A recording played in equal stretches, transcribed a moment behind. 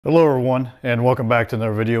Hello everyone, and welcome back to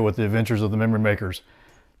another video with the Adventures of the Memory Makers.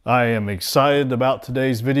 I am excited about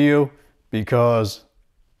today's video because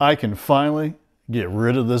I can finally get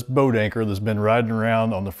rid of this boat anchor that's been riding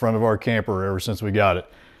around on the front of our camper ever since we got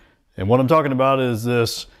it. And what I'm talking about is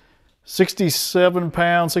this 67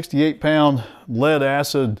 pound, 68 pound lead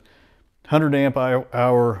acid 100 amp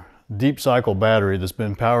hour deep cycle battery that's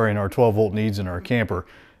been powering our 12 volt needs in our camper.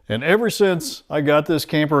 And ever since I got this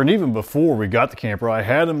camper, and even before we got the camper, I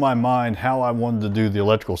had in my mind how I wanted to do the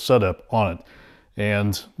electrical setup on it.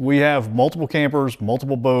 And we have multiple campers,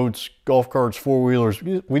 multiple boats, golf carts, four-wheelers.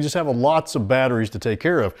 We just have lots of batteries to take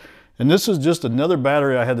care of. And this is just another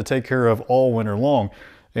battery I had to take care of all winter long.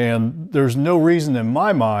 And there's no reason in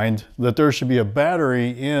my mind that there should be a battery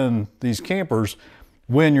in these campers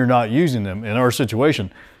when you're not using them in our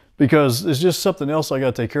situation. Because it's just something else I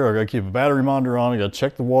got to take care of. I got to keep a battery monitor on. I got to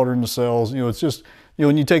check the water in the cells. It's just,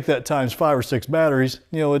 when you take that times 5 or 6 batteries,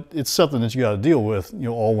 it's something that you got to deal with,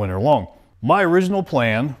 all winter long. My original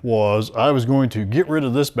plan was I was going to get rid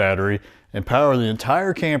of this battery and power the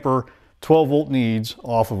entire camper 12 volt needs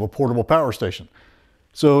off of a portable power station.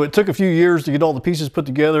 So it took a few years to get all the pieces put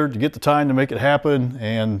together, to get the time to make it happen,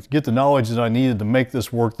 and get the knowledge that I needed to make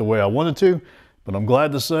this work the way I wanted to. But I'm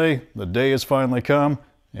glad to say the day has finally come,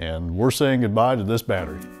 and we're saying goodbye to this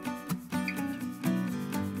battery.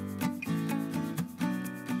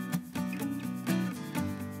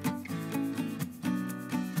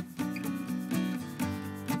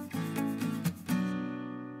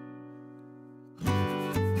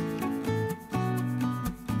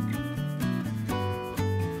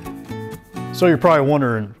 So you're probably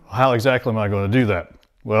wondering, how exactly am I going to do that?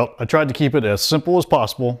 Well, I tried to keep it as simple as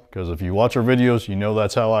possible, because if you watch our videos, you know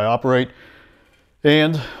that's how I operate.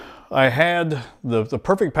 And I had the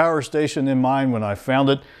perfect power station in mind when I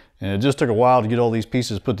found it, and it just took a while to get all these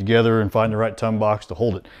pieces put together and find the right tongue box to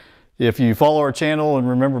hold it. If you follow our channel and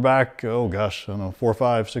remember back, oh gosh, I don't know, 4,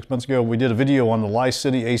 5, 6 months ago, we did a video on the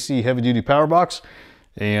Licitti AC Heavy Duty power box.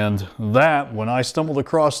 And that, when I stumbled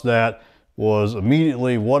across that, was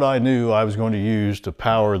immediately what I knew I was going to use to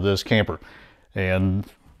power this camper. And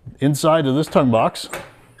inside of this tongue box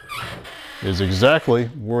is exactly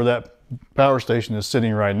where that power station is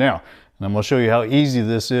sitting right now. And I'm going to show you how easy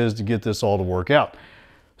this is to get this all to work out.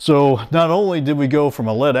 So not only did we go from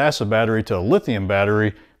a lead acid battery to a lithium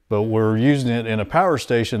battery, but we're using it in a power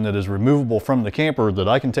station that is removable from the camper that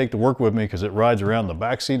I can take to work with me, because it rides around the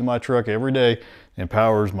back seat of my truck every day and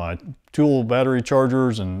powers my tool battery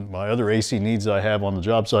chargers and my other AC needs that I have on the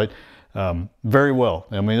job site very well.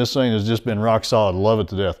 I mean, this thing has just been rock solid. Love it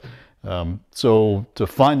to death. So to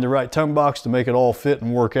find the right tongue box to make it all fit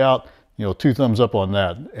and work out, 2 thumbs up on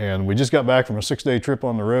that. And we just got back from a 6-day trip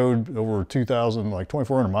on the road, over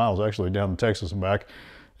 2,400 miles actually, down to Texas and back.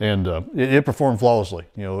 And it performed flawlessly.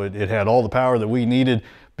 It had all the power that we needed,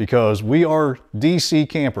 because we are DC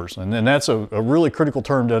campers. And then that's a really critical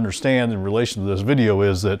term to understand in relation to this video,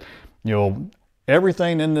 is that,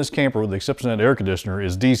 everything in this camper, with the exception of that air conditioner,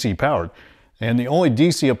 is DC powered. And the only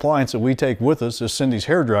DC appliance that we take with us is Cindy's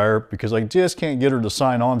hair dryer, because I just can't get her to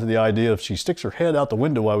sign on to the idea if she sticks her head out the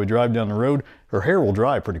window while we drive down the road, her hair will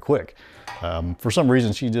dry pretty quick. For some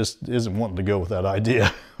reason, she just isn't wanting to go with that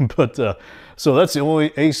idea. But so that's the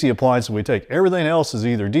only AC appliance that we take. Everything else is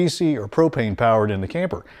either DC or propane powered in the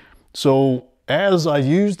camper. So as I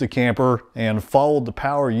used the camper and followed the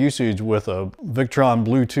power usage with a Victron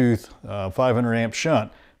Bluetooth 500 amp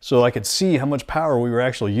shunt, so I could see how much power we were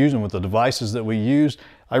actually using with the devices that we used,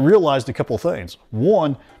 I realized a couple of things.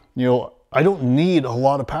 One, I don't need a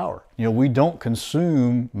lot of power. We don't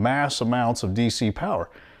consume mass amounts of DC power.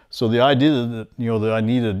 So the idea that, that I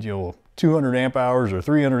needed, 200 amp hours or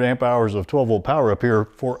 300 amp hours of 12 volt power up here,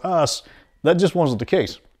 for us, that just wasn't the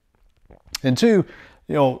case. And two,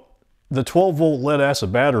 the 12 volt lead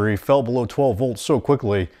acid battery fell below 12 volts so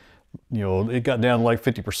quickly, it got down to like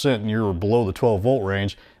 50% and you're below the 12 volt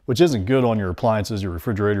range, which isn't good on your appliances, your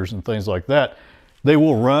refrigerators and things like that. They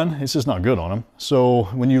will run, it's just not good on them. So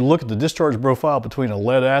when you look at the discharge profile between a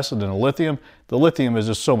lead acid and a lithium, the lithium is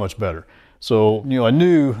just so much better. So, I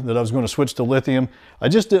knew that I was going to switch to lithium. I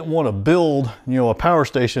just didn't want to build, a power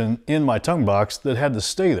station in my tongue box that had to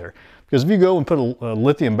stay there. Because if you go and put a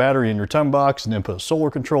lithium battery in your tongue box and then put a solar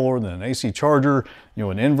controller, then an AC charger,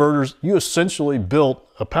 and inverters, you essentially built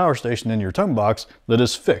a power station in your tongue box that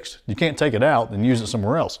is fixed. You can't take it out and use it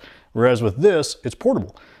somewhere else. Whereas with this, it's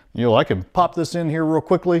portable. I can pop this in here real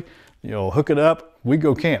quickly, hook it up, we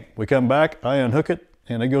go camp. We come back, I unhook it,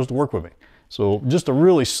 and it goes to work with me. So just a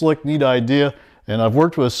really slick, neat idea. And I've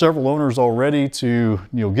worked with several owners already to,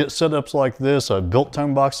 get setups like this. I've built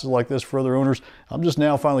tongue boxes like this for other owners. I'm just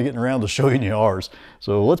now finally getting around to showing you ours.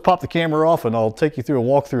 So let's pop the camera off and I'll take you through a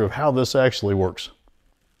walkthrough of how this actually works.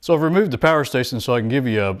 So I've removed the power station so I can give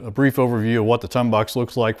you a brief overview of what the tongue box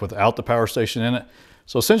looks like without the power station in it.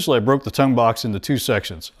 So essentially I broke the tongue box into two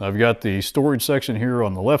sections. I've got the storage section here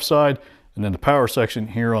on the left side and then the power section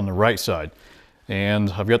here on the right side.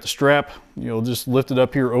 And I've got the strap, just lifted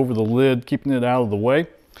up here over the lid, keeping it out of the way.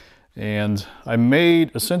 And I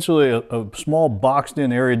made essentially a small boxed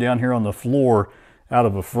in area down here on the floor out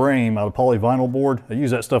of a frame, out of polyvinyl board. I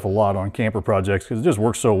use that stuff a lot on camper projects because it just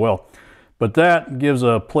works so well. But that gives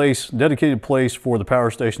a place, dedicated place for the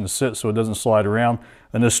power station to sit so it doesn't slide around.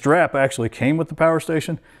 And the strap actually came with the power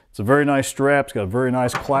station. It's a very nice strap. It's got a very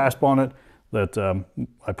nice clasp on it that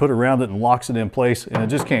I put around it and locks it in place, and it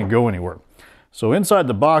just can't go anywhere. So inside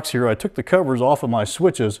the box here, I took the covers off of my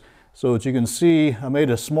switches so that you can see I made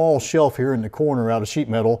a small shelf here in the corner out of sheet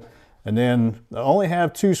metal, and then I only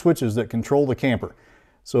have two switches that control the camper.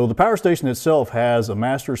 So the power station itself has a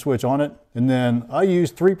master switch on it, and then I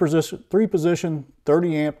use three position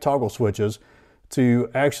 30 amp toggle switches to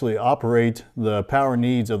actually operate the power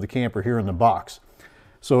needs of the camper here in the box.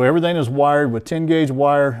 So everything is wired with 10 gauge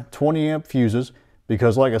wire, 20 amp fuses,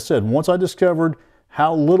 because like I said, once I discovered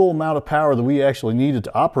how little amount of power that we actually needed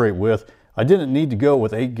to operate with, I didn't need to go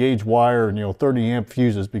with 8 gauge wire and 30 amp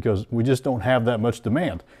fuses because we just don't have that much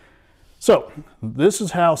demand. So this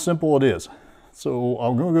is how simple it is. So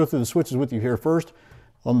I'm going to go through the switches with you here first.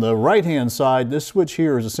 On the right hand side, this switch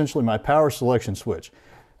here is essentially my power selection switch.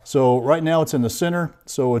 So right now it's in the center,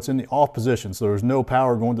 so it's in the off position. So there's no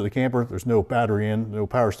power going to the camper. There's no battery in, no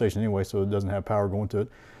power station anyway, so it doesn't have power going to it.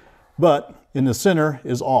 But in the center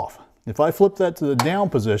is off. If I flip that to the down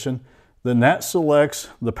position, then that selects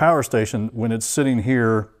the power station when it's sitting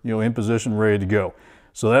here, in position, ready to go.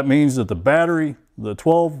 So that means that the battery, the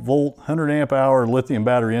 12 volt, 100 amp hour lithium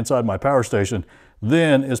battery inside my power station,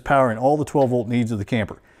 then is powering all the 12 volt needs of the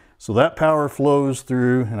camper. So that power flows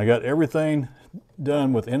through, and I got everything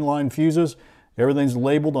done with inline fuses. Everything's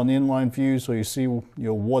labeled on the inline fuse, so you see,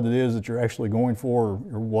 what it is that you're actually going for,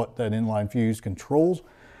 or what that inline fuse controls.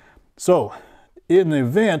 So in the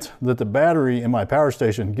event that the battery in my power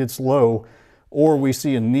station gets low, or we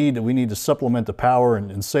see a need that we need to supplement the power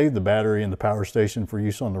and save the battery in the power station for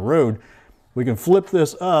use on the road, we can flip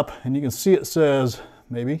this up and you can see it says,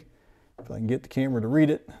 maybe, if I can get the camera to read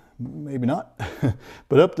it, maybe not,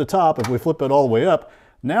 but up the top, if we flip it all the way up,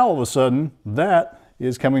 now all of a sudden that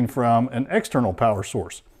is coming from an external power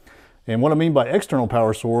source. And what I mean by external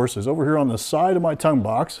power source is over here on the side of my tongue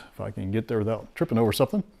box, if I can get there without tripping over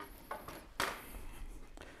something.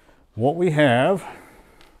 What we have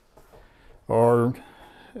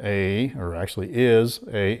is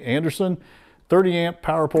a Anderson 30 amp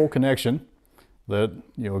power pole connection that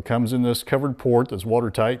comes in this covered port that's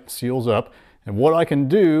watertight, seals up. And what I can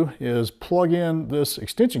do is plug in this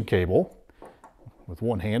extension cable with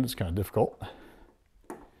one hand. It's kind of difficult.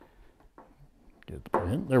 Get the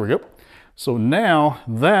plug in. There we go. So now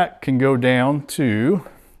that can go down to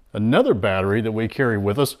another battery that we carry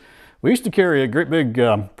with us. We used to carry a great big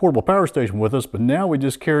portable power station with us, but now we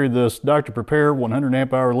just carry this Dr. Prepare 100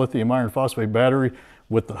 amp hour lithium iron phosphate battery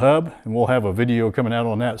with the hub, and we'll have a video coming out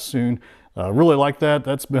on that soon. Really like that.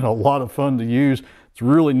 That's been a lot of fun to use. It's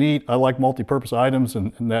really neat. I like multi-purpose items,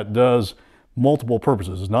 and that does multiple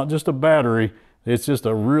purposes. It's not just a battery. It's just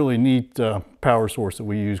a really neat power source that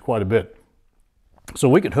we use quite a bit. So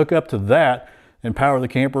we could hook up to that and power the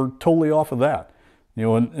camper totally off of that.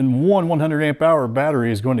 And one 100 amp hour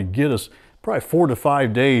battery is going to get us probably 4 to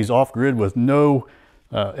 5 days off grid with no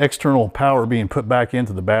external power being put back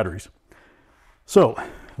into the batteries. So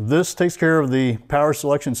this takes care of the power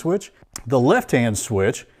selection switch. The left hand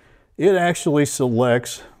switch, it actually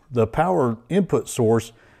selects the power input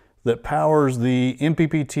source that powers the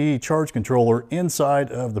MPPT charge controller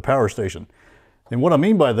inside of the power station. And what I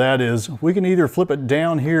mean by that is we can either flip it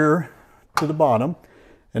down here to the bottom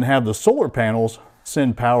and have the solar panels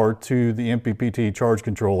send power to the MPPT charge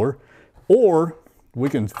controller, or we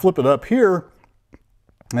can flip it up here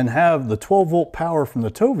and have the 12 volt power from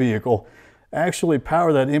the tow vehicle actually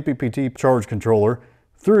power that MPPT charge controller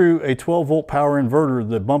through a 12 volt power inverter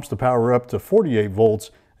that bumps the power up to 48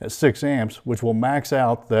 volts at 6 amps, which will max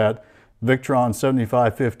out that Victron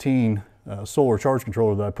 7515 solar charge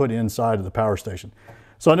controller that I put inside of the power station.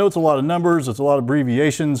 So I know it's a lot of numbers, it's a lot of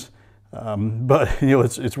abbreviations, but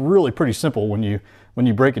it's really pretty simple when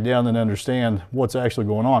you break it down and understand what's actually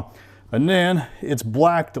going on. And then it's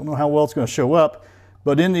black, don't know how well it's going to show up,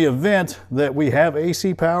 but in the event that we have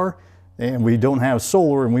AC power, and we don't have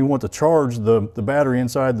solar and we want to charge the battery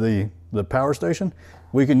inside the power station,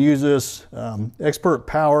 we can use this Expert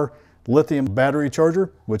Power lithium battery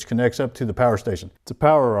charger, which connects up to the power station. To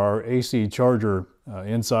power our AC charger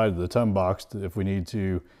inside the Tongue Box, if we need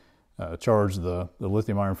to charge the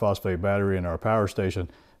lithium iron phosphate battery in our power station,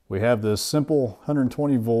 we have this simple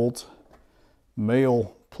 120 volt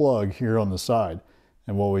male plug here on the side.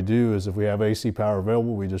 And what we do is if we have AC power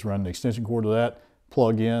available, we just run an extension cord to that,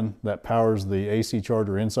 plug in, that powers the AC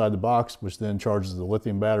charger inside the box, which then charges the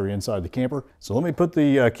lithium battery inside the camper. So let me put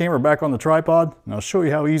the camera back on the tripod and I'll show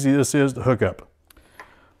you how easy this is to hook up.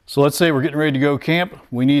 So let's say we're getting ready to go camp.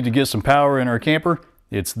 We need to get some power in our camper.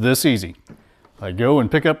 It's this easy. I go and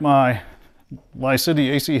pick up my Licitti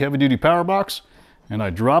AC Heavy Duty power box and I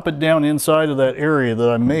drop it down inside of that area that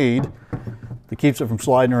I made that keeps it from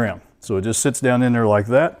sliding around. So it just sits down in there like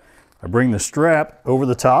that. I bring the strap over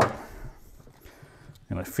the top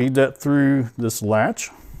and I feed that through this latch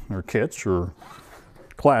or catch or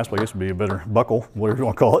clasp, I guess would be a better buckle, whatever you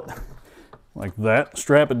want to call it. Like that,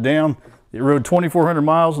 strap it down. It rode 2,400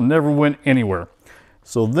 miles and never went anywhere.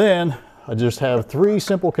 So then I just have 3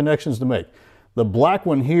 simple connections to make. The black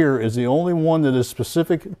one here is the only one that is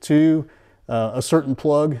specific to a certain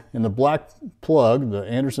plug, and the black plug, the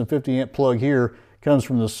Anderson 50 amp plug here, comes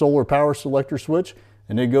from the solar power selector switch,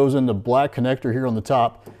 and it goes in the black connector here on the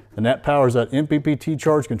top, and that powers that MPPT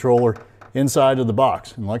charge controller inside of the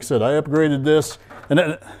box. And like I said, I upgraded this,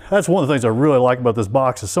 and that's one of the things I really like about this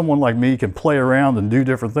box is someone like me can play around and do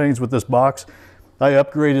different things with this box. I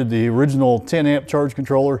upgraded the original 10 amp charge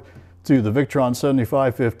controller to the Victron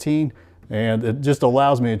 7515, and it just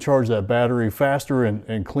allows me to charge that battery faster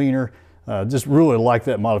and cleaner. Just really like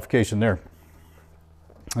that modification there.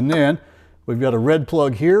 And then we've got a red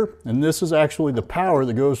plug here, and this is actually the power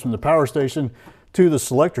that goes from the power station to the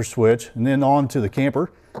selector switch and then on to the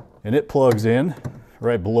camper, and it plugs in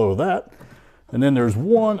right below that. And then there's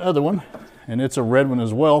one other one, and it's a red one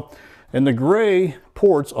as well. And the gray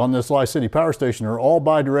ports on this Licitti power station are all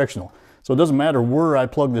bi-directional. So it doesn't matter where I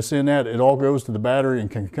plug this in at, it all goes to the battery and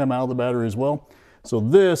can come out of the battery as well. So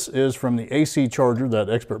this is from the AC charger, that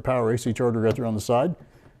Expert Power AC charger right there on the side,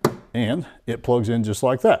 and it plugs in just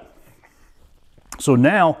like that. So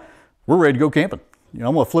now we're ready to go camping. You know,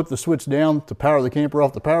 I'm gonna flip the switch down to power the camper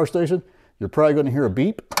off the power station. You're probably gonna hear a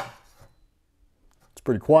beep. It's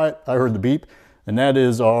pretty quiet. I heard the beep, and that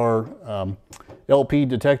is our LP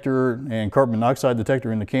detector and carbon monoxide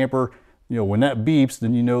detector in the camper. You know, when that beeps,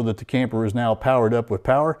 then you know that the camper is now powered up with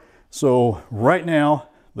power. So right now,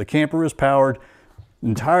 the camper is powered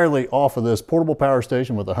entirely off of this portable power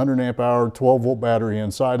station with a 100 amp hour, 12 volt battery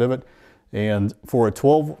inside of it. And for a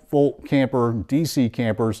 12 volt camper, DC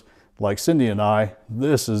campers like Cindy and I,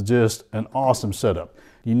 this is just an awesome setup.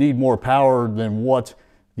 You need more power than what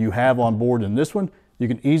you have on board in this one. You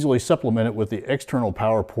can easily supplement it with the external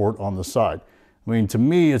power port on the side. I mean, to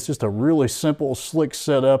me, it's just a really simple, slick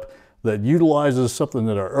setup that utilizes something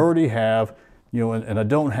that I already have, you know, and I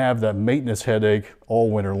don't have that maintenance headache all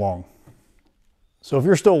winter long. So if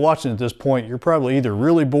you're still watching at this point, you're probably either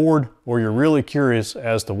really bored or you're really curious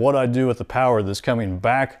as to what I do with the power that's coming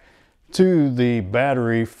back to the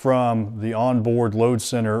battery from the onboard load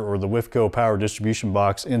center or the WIFCO power distribution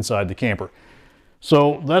box inside the camper.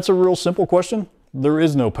 So that's a real simple question. There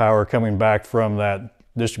is no power coming back from that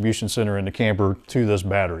distribution center in the camper to this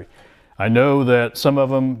battery. I know that some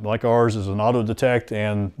of them, like ours, is an auto detect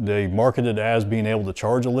and they market it as being able to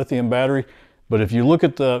charge a lithium battery. But if you look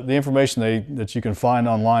at the information that you can find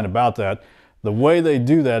online about that, the way they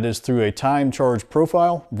do that is through a time charge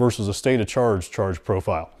profile versus a state of charge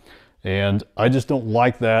profile. And I just don't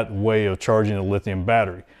like that way of charging a lithium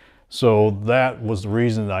battery. So that was the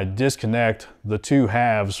reason that I disconnect the two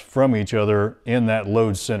halves from each other in that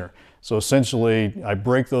load center. So essentially I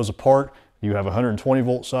break those apart. You have a 120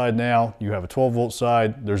 volt side now, you have a 12 volt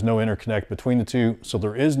side. There's no interconnect between the two. So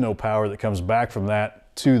there is no power that comes back from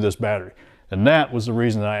that to this battery. And that was the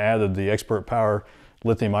reason I added the Expert Power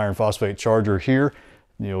lithium iron phosphate charger here.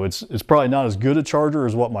 You know, it's probably not as good a charger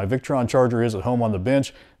as what my Victron charger is at home on the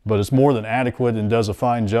bench, but it's more than adequate and does a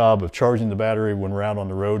fine job of charging the battery when we're out on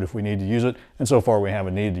the road if we need to use it. And so far we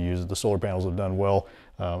haven't needed to use it. The solar panels have done well,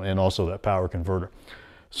 and also that power converter.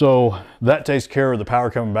 So that takes care of the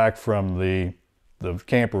power coming back from the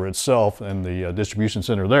camper itself and the distribution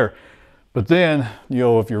center there. But then, you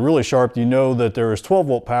know, if you're really sharp, you know that there is 12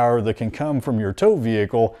 volt power that can come from your tow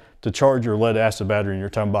vehicle to charge your lead acid battery in your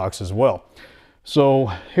Tongue Box as well. So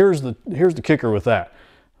here's the kicker with that.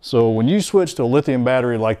 So when you switch to a lithium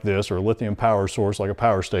battery like this, or a lithium power source like a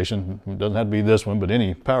power station, it doesn't have to be this one, but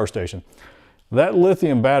any power station, that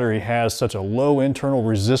lithium battery has such a low internal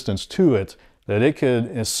resistance to it that it could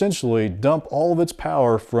essentially dump all of its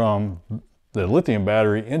power from the lithium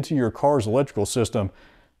battery into your car's electrical system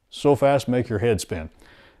so fast make your head spin.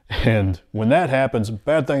 And when that happens,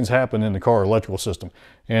 bad things happen in the car electrical system.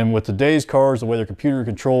 And with today's cars, the way they're computer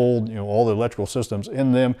controlled, all the electrical systems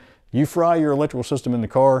in them, you fry your electrical system in the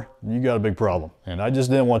car, you got a big problem. And I just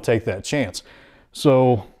didn't want to take that chance.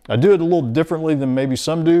 So I do it a little differently than maybe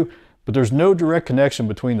some do, but there's no direct connection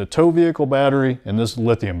between the tow vehicle battery and this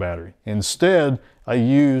lithium battery. Instead, I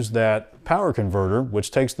use that power converter,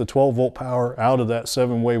 which takes the 12 volt power out of that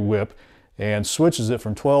 7-way whip and switches it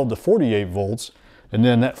from 12 to 48 volts. And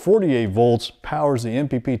then that 48 volts powers the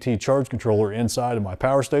MPPT charge controller inside of my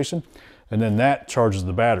power station, and then that charges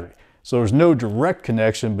the battery. So there's no direct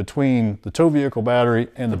connection between the tow vehicle battery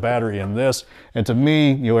and the battery in this. And to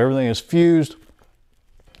me, everything is fused.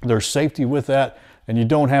 There's safety with that, and you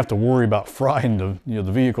don't have to worry about frying the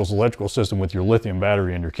vehicle's electrical system with your lithium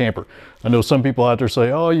battery in your camper. I know some people out there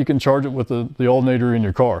say, oh, you can charge it with the alternator in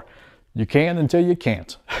your car. You can until you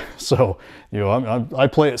can't. So, I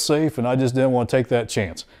play it safe, and I just didn't want to take that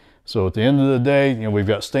chance. So at the end of the day, we've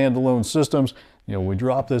got standalone systems. We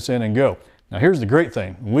drop this in and go. Now here's the great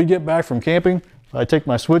thing. When we get back from camping, I take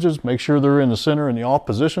my switches, make sure they're in the center in the off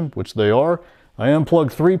position, which they are. I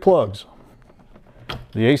unplug 3 plugs.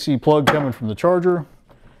 The AC plug coming from the charger,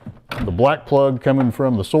 the black plug coming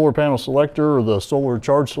from the solar panel selector or the solar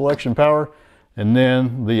charge selection power, and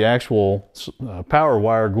then the actual power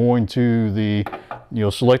wire going to the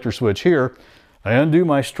selector switch here. I undo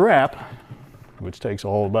my strap, which takes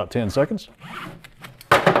all about 10 seconds.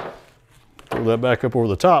 Pull that back up over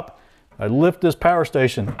the top. I lift this power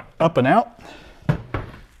station up and out.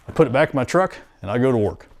 I put it back in my truck and I go to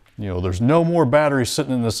work. There's no more batteries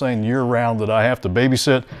sitting in this thing year round that I have to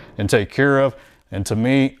babysit and take care of. And to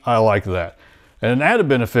me, I like that. And an added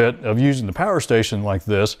benefit of using the power station like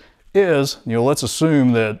this is, let's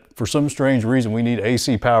assume that for some strange reason we need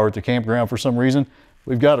AC power at the campground for some reason.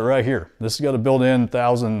 We've got it right here. This has got a built-in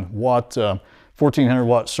 1,000 watt, 1,400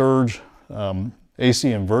 watt surge AC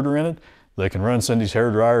inverter in it. They can run Cindy's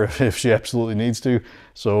hair dryer if she absolutely needs to.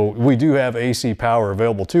 So we do have AC power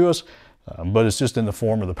available to us, but it's just in the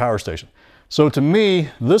form of the power station. So to me,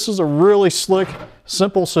 this is a really slick,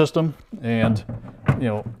 simple system, and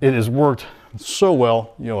it has worked so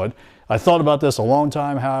well. I thought about this a long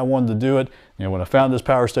time, how I wanted to do it. When I found this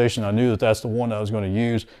power station, I knew that that's the one I was going to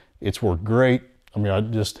use. It's worked great. I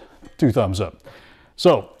just 2 thumbs up.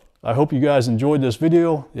 So I hope you guys enjoyed this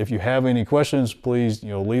video. If you have any questions, please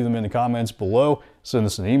leave them in the comments below. Send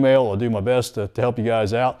us an email. I'll do my best to help you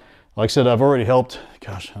guys out. Like I said, I've already helped,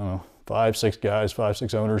 gosh, I don't know, 5, 6 guys, 5,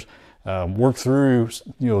 6 owners work through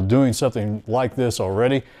doing something like this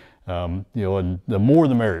already. And the more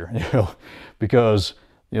the merrier, because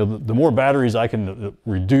the more batteries I can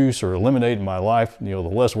reduce or eliminate in my life, the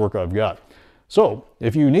less work I've got. So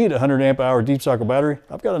if you need a 100 amp hour deep cycle battery,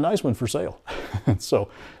 I've got a nice one for sale. So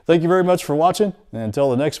thank you very much for watching, and until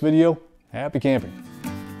the next video, happy camping.